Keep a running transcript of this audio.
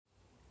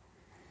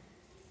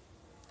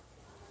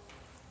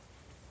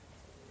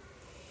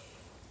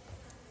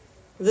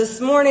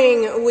This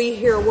morning we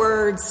hear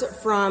words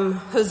from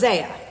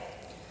Hosea,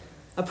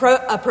 a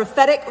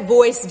prophetic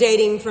voice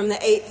dating from the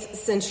 8th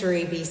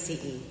century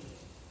BCE.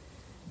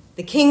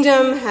 The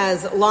kingdom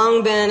has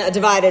long been a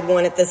divided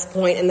one at this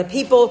point, and the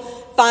people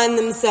find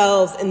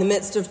themselves in the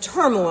midst of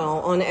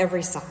turmoil on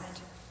every side.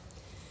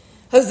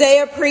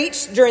 Hosea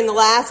preached during the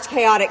last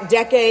chaotic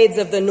decades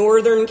of the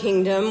northern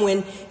kingdom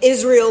when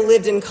Israel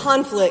lived in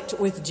conflict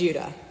with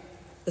Judah,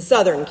 the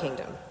southern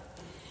kingdom,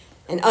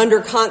 and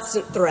under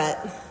constant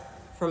threat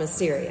from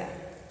Assyria.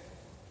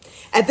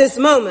 At this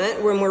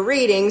moment, when we're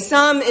reading,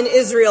 some in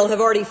Israel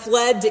have already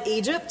fled to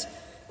Egypt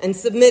and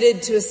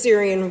submitted to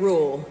Assyrian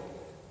rule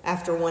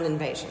after one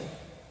invasion.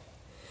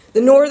 The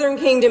northern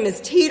kingdom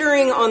is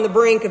teetering on the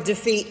brink of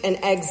defeat and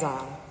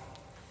exile.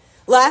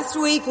 Last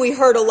week, we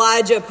heard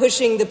Elijah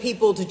pushing the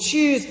people to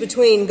choose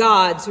between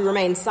gods who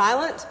remain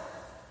silent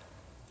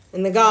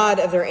and the God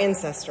of their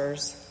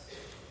ancestors.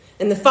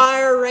 And the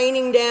fire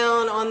raining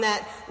down on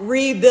that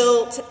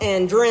rebuilt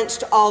and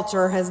drenched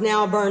altar has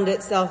now burned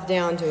itself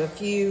down to a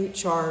few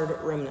charred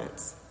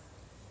remnants.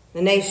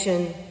 The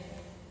nation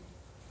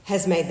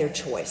has made their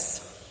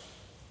choice.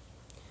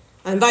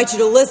 I invite you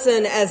to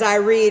listen as I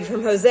read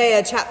from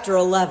Hosea chapter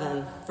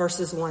 11,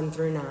 verses 1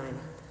 through 9.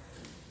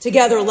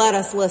 Together, let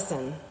us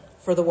listen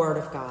for the word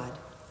of God.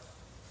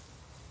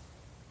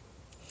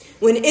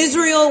 When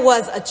Israel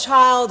was a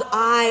child,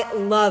 I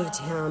loved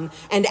him,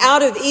 and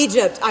out of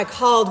Egypt I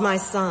called my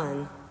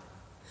son.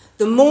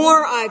 The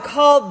more I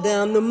called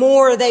them, the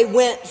more they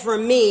went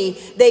from me.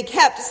 They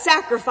kept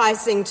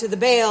sacrificing to the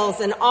Baals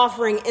and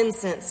offering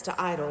incense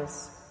to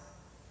idols.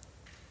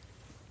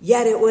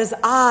 Yet it was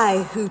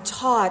I who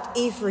taught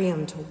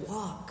Ephraim to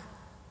walk.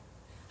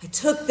 I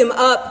took them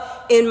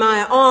up in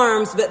my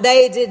arms, but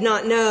they did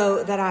not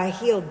know that I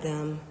healed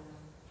them.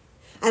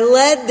 I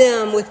led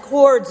them with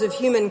cords of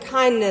human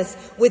kindness,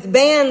 with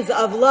bands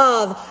of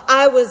love.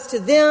 I was to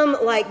them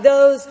like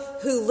those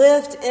who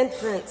lift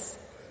infants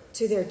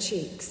to their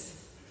cheeks.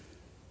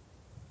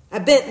 I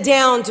bent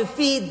down to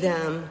feed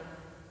them.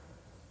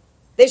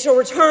 They shall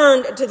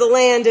return to the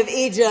land of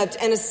Egypt,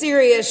 and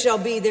Assyria shall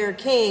be their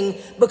king,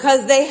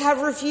 because they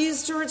have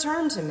refused to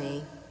return to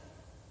me.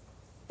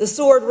 The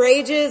sword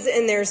rages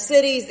in their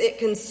cities. It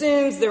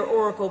consumes their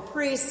oracle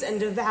priests and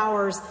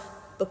devours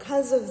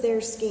because of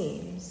their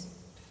schemes.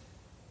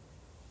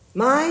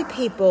 My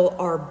people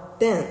are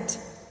bent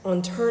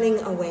on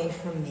turning away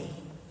from me.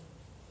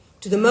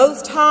 To the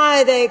Most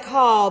High they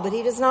call, but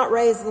he does not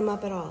raise them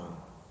up at all.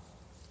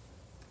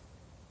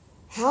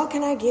 How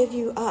can I give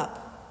you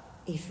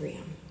up,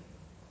 Ephraim?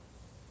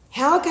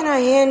 How can I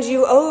hand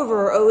you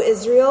over, O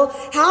Israel?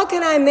 How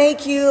can I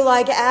make you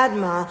like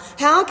Admah?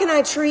 How can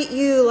I treat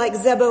you like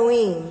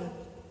Zeboim?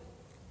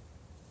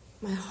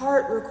 My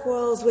heart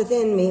recoils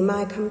within me.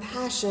 My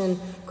compassion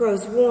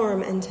grows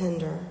warm and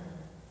tender.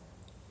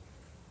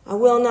 I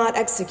will not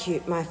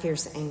execute my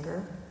fierce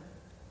anger.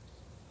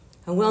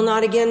 I will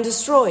not again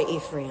destroy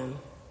Ephraim.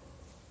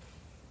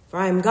 For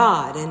I am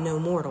God and no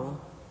mortal,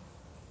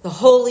 the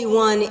Holy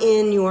One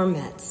in your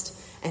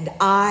midst, and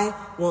I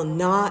will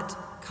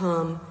not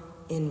come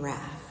in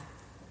wrath.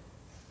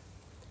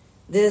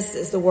 This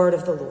is the word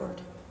of the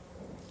Lord.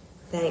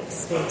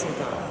 Thanks be to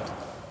God.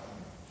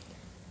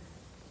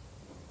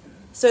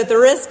 So at the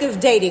risk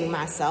of dating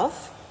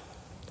myself,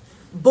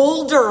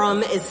 Bull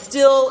Durham is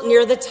still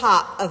near the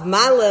top of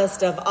my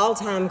list of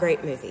all-time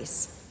great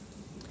movies.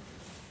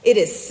 It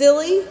is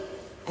silly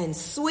and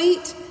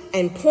sweet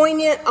and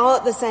poignant all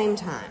at the same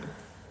time.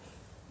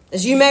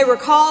 As you may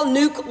recall,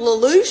 Nuke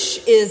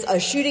LaLoosh is a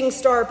shooting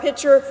star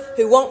pitcher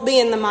who won't be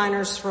in the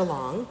minors for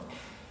long.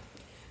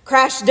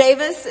 Crash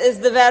Davis is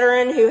the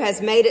veteran who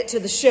has made it to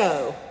the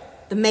show,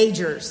 the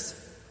majors.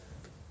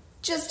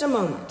 Just a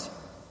moment.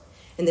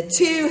 And the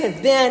two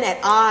have been at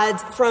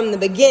odds from the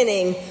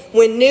beginning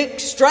when Nuke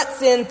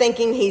struts in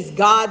thinking he's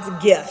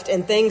God's gift,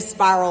 and things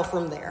spiral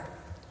from there.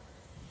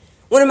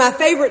 One of my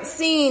favorite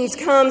scenes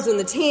comes when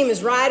the team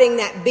is riding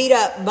that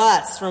beat-up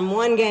bus from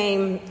one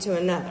game to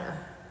another.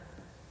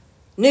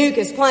 Nuke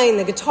is playing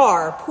the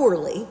guitar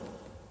poorly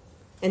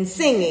and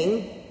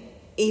singing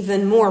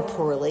even more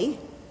poorly.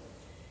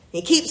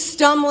 He keeps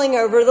stumbling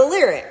over the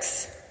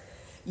lyrics.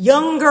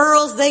 Young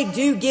girls, they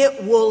do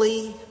get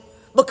woolly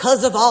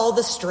because of all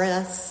the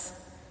stress,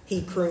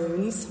 he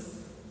croons.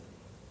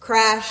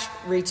 Crash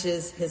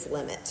reaches his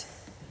limit.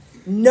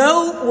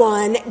 No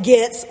one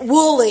gets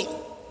woolly.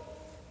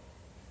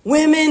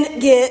 Women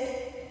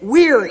get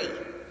weary.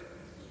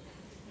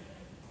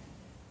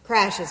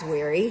 Crash is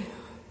weary,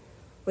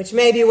 which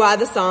may be why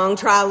the song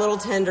Try Little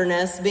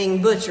Tenderness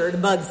being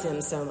butchered bugs him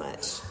so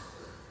much.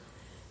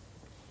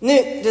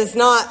 Nuke does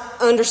not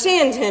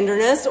understand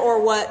tenderness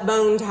or what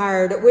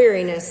bone-tired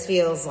weariness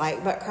feels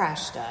like, but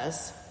Crash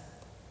does.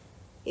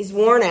 He's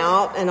worn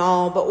out and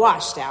all but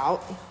washed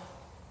out.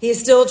 He is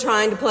still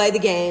trying to play the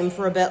game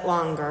for a bit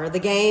longer, the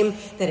game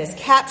that has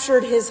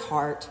captured his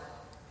heart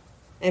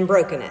and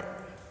broken it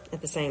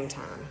at the same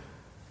time.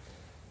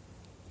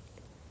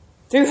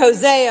 Through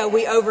Hosea,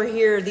 we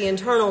overhear the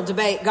internal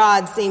debate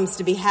God seems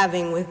to be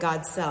having with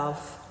God's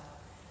self.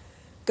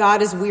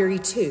 God is weary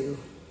too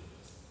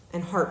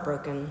and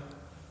heartbroken.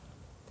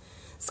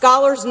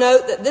 Scholars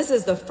note that this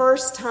is the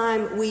first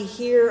time we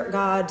hear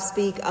God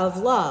speak of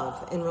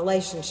love in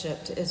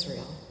relationship to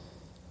Israel.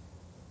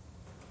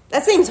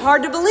 That seems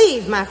hard to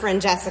believe, my friend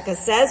Jessica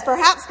says,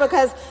 perhaps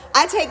because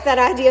I take that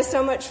idea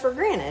so much for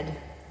granted.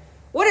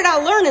 What did I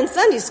learn in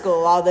Sunday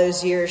school all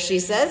those years, she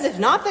says, if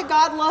not that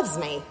God loves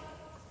me?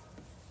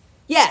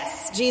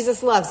 Yes,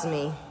 Jesus loves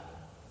me.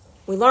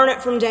 We learn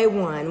it from day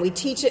one. We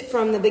teach it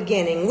from the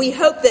beginning. We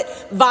hope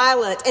that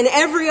Violet and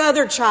every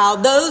other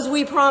child, those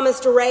we promise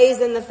to raise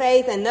in the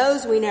faith and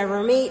those we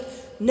never meet,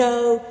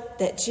 know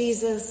that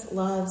Jesus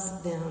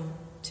loves them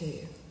too.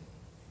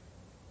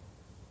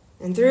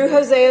 And through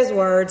Hosea's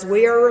words,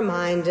 we are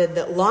reminded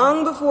that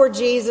long before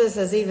Jesus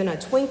is even a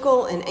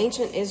twinkle in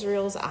ancient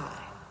Israel's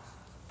eye,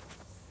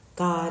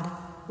 God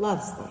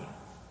loves them.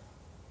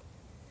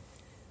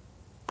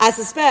 I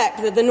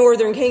suspect that the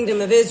northern kingdom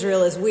of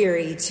Israel is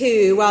weary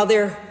too, while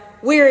their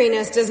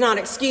weariness does not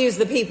excuse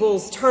the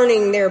people's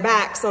turning their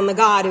backs on the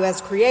God who has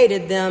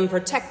created them,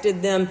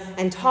 protected them,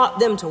 and taught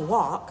them to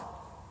walk.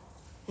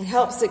 It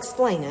helps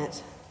explain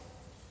it.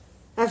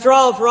 After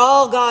all, for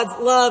all God's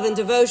love and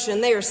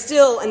devotion, they are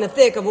still in the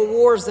thick of a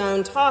war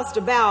zone, tossed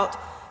about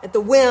at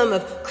the whim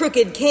of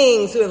crooked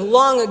kings who have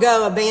long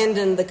ago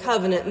abandoned the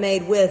covenant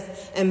made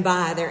with and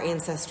by their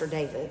ancestor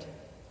David.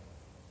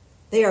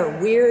 They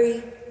are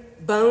weary,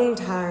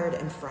 bone-tired,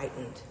 and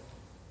frightened.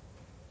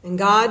 And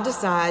God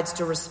decides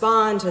to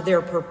respond to their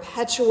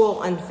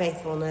perpetual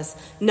unfaithfulness,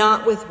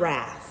 not with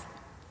wrath,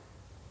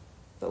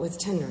 but with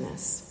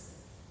tenderness.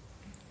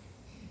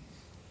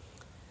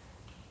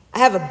 I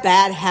have a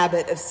bad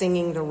habit of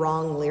singing the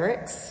wrong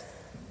lyrics,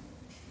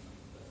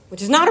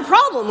 which is not a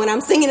problem when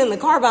I'm singing in the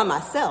car by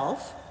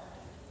myself.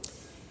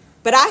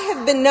 But I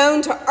have been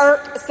known to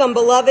irk some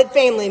beloved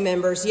family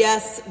members.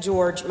 Yes,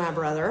 George, my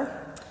brother.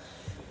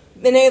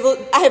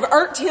 I have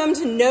irked him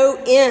to no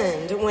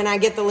end when I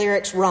get the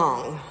lyrics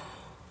wrong.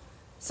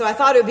 So I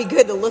thought it would be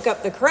good to look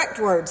up the correct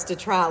words to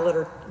try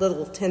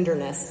Little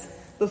Tenderness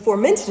before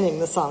mentioning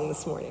the song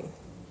this morning.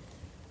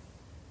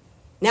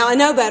 Now, I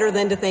know better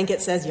than to think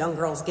it says young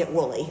girls get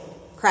woolly.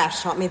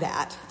 Crash taught me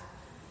that.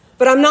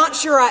 But I'm not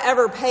sure I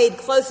ever paid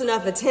close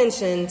enough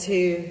attention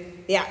to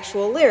the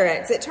actual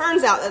lyrics. It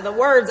turns out that the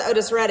words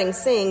Otis Redding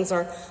sings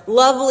are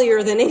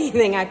lovelier than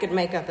anything I could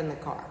make up in the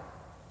car.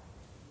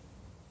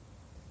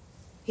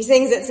 He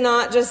sings it's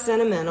not just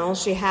sentimental,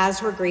 she has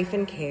her grief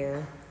and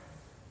care,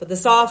 but the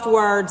soft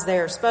words they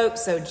are spoke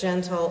so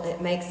gentle,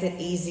 it makes it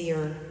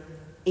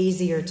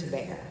easier to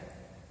bear.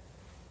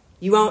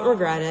 You won't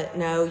regret it,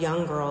 no,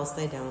 young girls,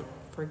 they don't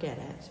forget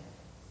it.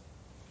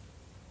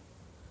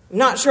 I'm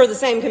not sure the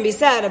same can be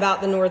said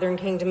about the northern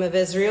kingdom of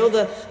Israel.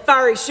 The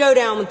fiery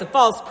showdown with the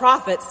false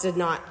prophets did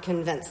not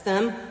convince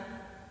them.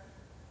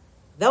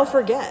 They'll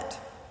forget.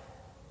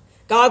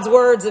 God's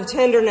words of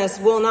tenderness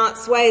will not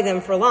sway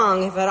them for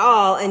long, if at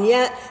all, and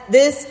yet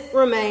this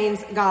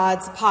remains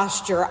God's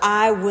posture.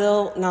 I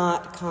will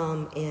not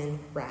come in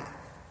wrath.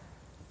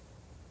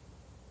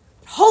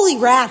 Holy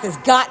wrath has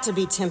got to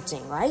be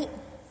tempting, right?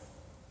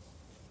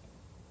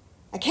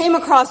 I came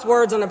across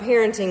words on a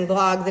parenting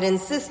blog that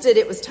insisted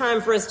it was time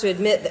for us to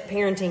admit that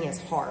parenting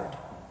is hard.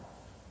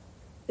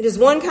 It is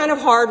one kind of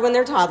hard when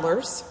they're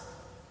toddlers,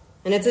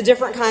 and it's a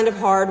different kind of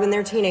hard when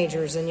they're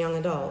teenagers and young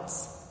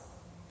adults.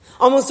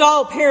 Almost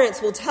all parents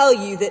will tell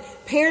you that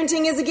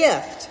parenting is a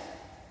gift,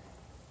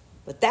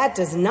 but that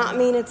does not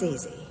mean it's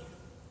easy.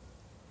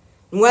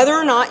 And whether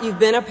or not you've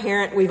been a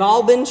parent, we've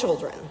all been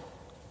children.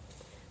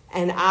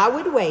 And I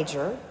would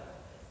wager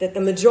that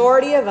the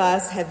majority of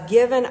us have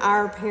given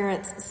our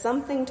parents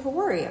something to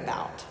worry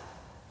about,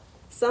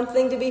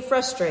 something to be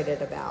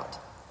frustrated about,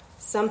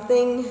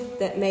 something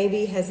that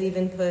maybe has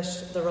even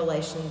pushed the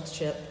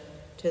relationship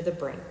to the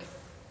brink.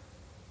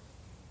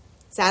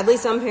 Sadly,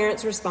 some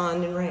parents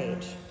respond in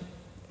rage.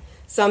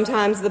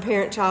 Sometimes the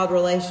parent-child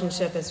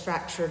relationship is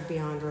fractured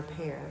beyond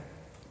repair.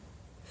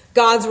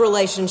 God's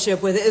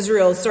relationship with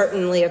Israel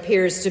certainly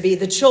appears to be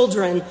the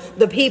children,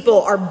 the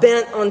people are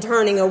bent on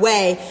turning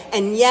away,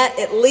 and yet,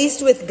 at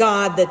least with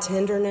God, the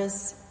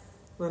tenderness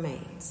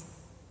remains.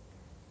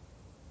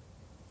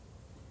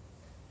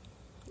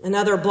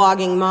 Another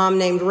blogging mom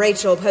named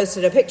Rachel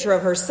posted a picture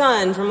of her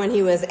son from when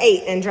he was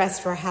 8 and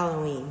dressed for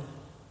Halloween.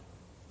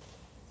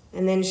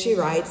 And then she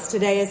writes,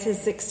 today is his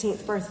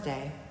 16th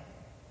birthday,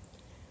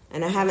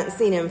 and I haven't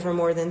seen him for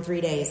more than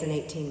 3 days in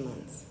 18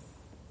 months.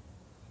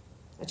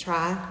 I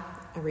try,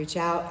 I reach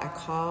out, I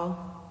call,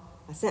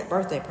 I sent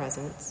birthday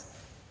presents.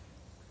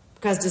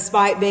 Because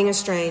despite being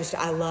estranged,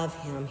 I love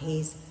him.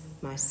 He's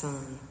my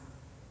son.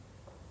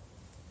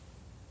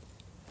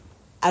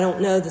 I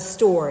don't know the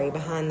story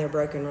behind their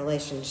broken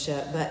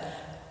relationship, but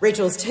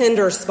Rachel's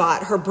tender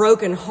spot, her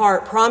broken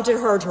heart, prompted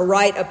her to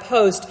write a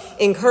post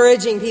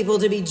encouraging people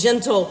to be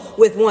gentle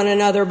with one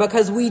another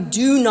because we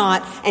do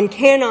not and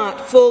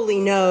cannot fully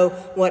know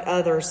what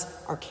others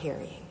are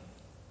carrying.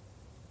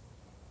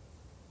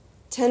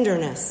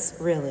 Tenderness,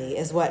 really,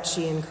 is what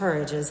she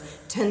encourages.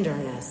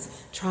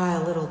 Tenderness. Try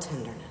a little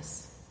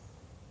tenderness.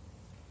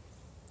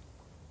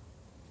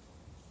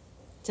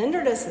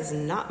 Tenderness is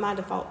not my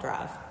default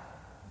drive.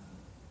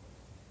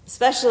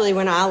 Especially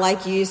when I,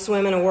 like you,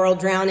 swim in a world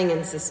drowning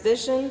in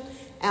suspicion,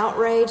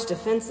 outrage,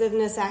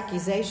 defensiveness,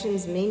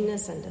 accusations,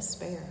 meanness, and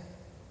despair.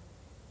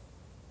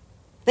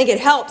 I think it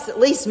helps, at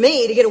least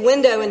me, to get a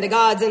window into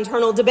God's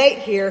internal debate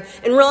here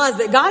and realize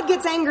that God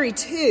gets angry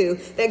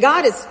too, that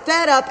God is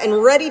fed up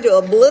and ready to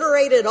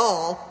obliterate it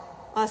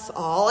all, us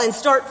all, and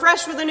start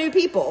fresh with a new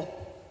people,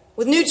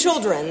 with new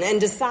children, and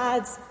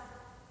decides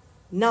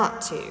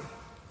not to.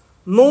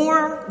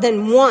 More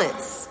than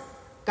once,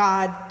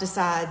 God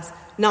decides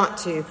not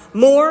to.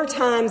 More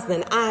times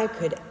than I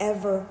could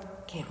ever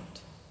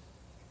count.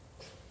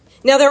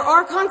 Now, there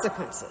are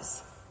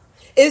consequences.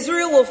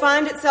 Israel will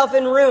find itself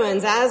in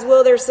ruins, as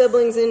will their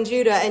siblings in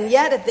Judah. And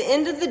yet, at the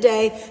end of the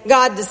day,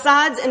 God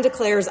decides and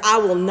declares, I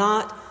will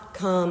not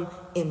come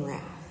in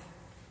wrath.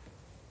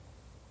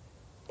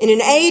 In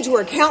an age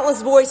where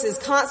countless voices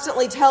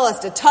constantly tell us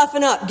to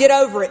toughen up, get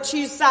over it,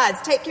 choose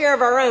sides, take care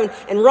of our own,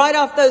 and write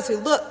off those who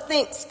look,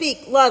 think,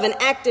 speak, love, and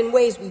act in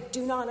ways we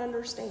do not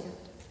understand.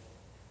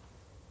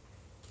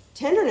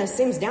 Tenderness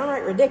seems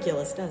downright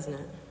ridiculous, doesn't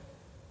it?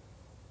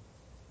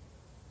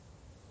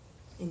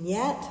 And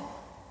yet,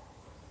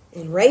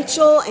 in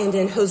Rachel and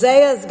in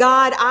Hosea's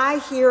God,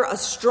 I hear a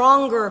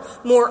stronger,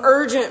 more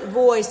urgent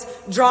voice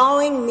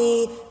drawing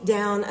me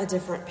down a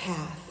different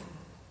path.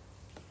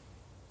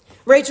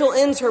 Rachel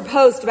ends her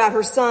post about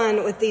her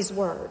son with these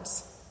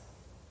words.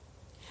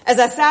 As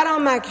I sat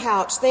on my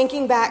couch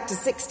thinking back to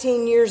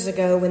 16 years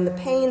ago when the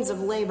pains of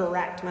labor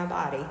racked my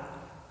body,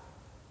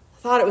 I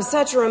thought it was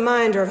such a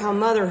reminder of how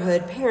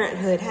motherhood,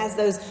 parenthood has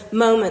those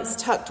moments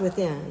tucked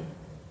within.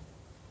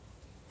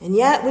 And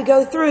yet we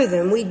go through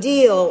them, we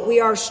deal, we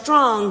are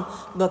strong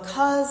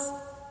because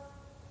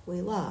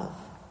we love.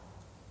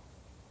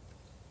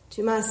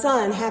 To my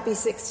son, happy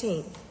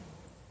 16th.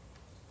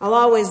 I'll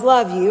always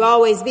love you,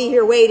 always be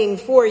here waiting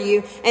for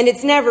you, and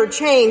it's never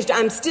changed.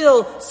 I'm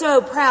still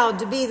so proud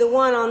to be the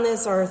one on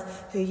this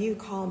earth who you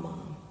call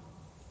Mom.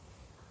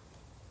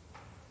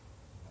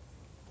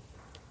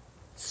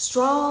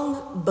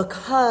 Strong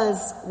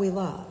because we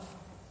love.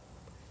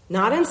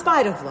 Not in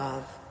spite of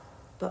love,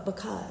 but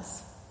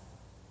because.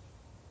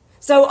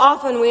 So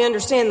often we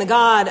understand the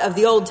God of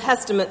the Old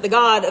Testament, the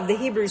God of the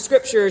Hebrew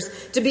Scriptures,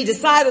 to be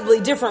decidedly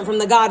different from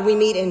the God we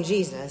meet in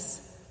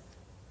Jesus.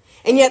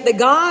 And yet the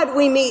God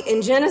we meet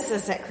in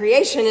Genesis at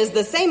creation is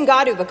the same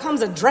God who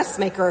becomes a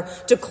dressmaker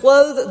to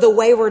clothe the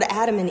wayward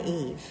Adam and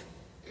Eve.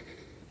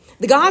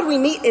 The God we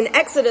meet in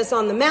Exodus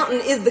on the mountain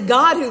is the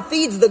God who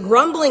feeds the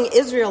grumbling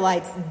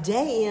Israelites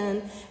day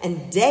in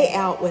and day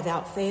out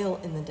without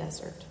fail in the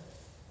desert.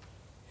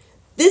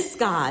 This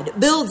God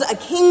builds a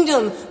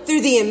kingdom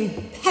through the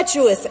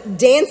impetuous,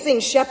 dancing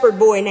shepherd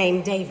boy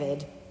named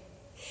David.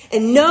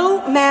 And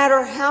no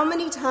matter how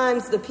many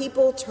times the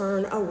people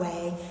turn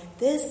away,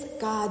 this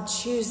God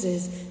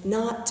chooses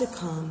not to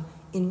come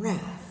in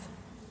wrath.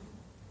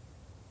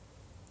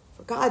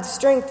 For God's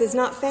strength is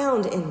not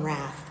found in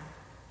wrath,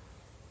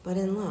 but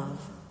in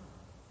love.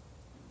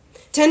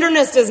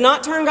 Tenderness does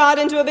not turn God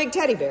into a big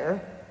teddy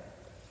bear.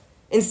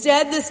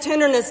 Instead, this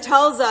tenderness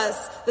tells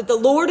us that the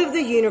Lord of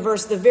the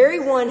universe, the very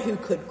one who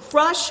could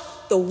crush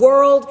the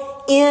world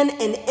in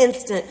an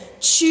instant,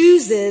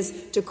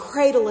 chooses to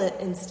cradle it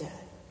instead.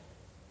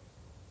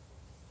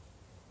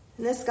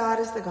 And this God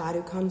is the God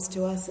who comes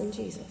to us in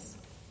Jesus.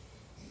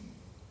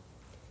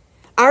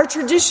 Our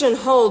tradition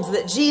holds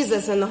that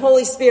Jesus and the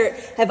Holy Spirit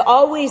have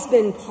always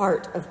been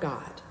part of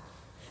God.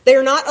 They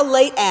are not a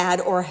late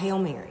add or a Hail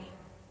Mary.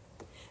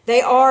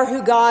 They are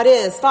who God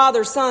is,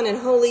 Father, Son, and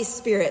Holy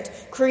Spirit,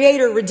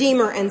 Creator,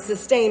 Redeemer, and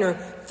Sustainer,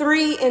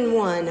 3 in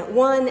 1,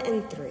 1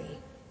 and 3.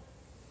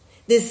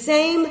 This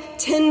same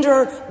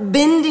tender,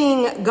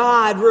 bending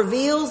God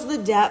reveals the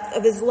depth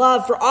of his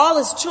love for all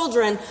his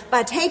children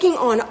by taking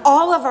on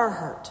all of our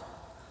hurt,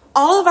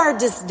 all of our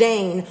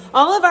disdain,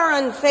 all of our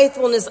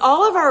unfaithfulness,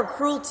 all of our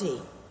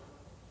cruelty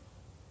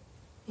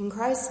in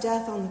Christ's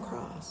death on the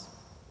cross.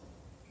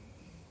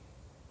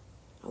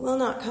 I will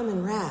not come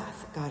in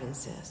wrath, God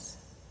insists.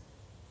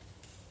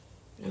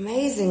 And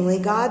amazingly,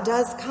 God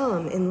does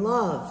come in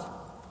love,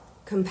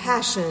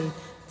 compassion,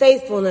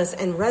 faithfulness,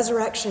 and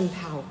resurrection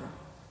power.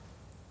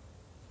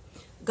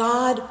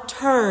 God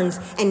turns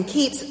and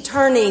keeps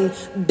turning,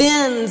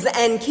 bends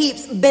and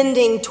keeps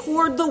bending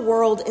toward the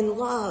world in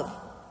love.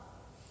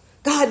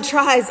 God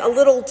tries a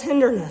little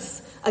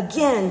tenderness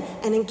again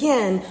and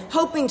again,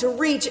 hoping to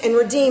reach and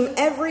redeem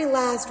every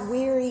last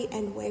weary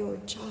and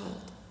wayward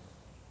child,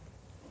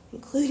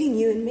 including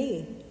you and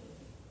me.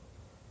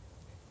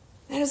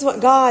 That is what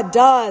God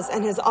does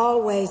and has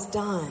always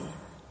done.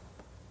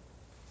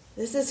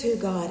 This is who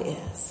God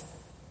is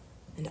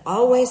and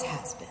always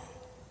has been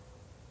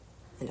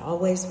and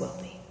always will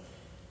be.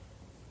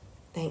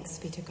 Thanks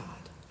be to God.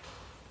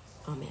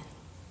 Amen.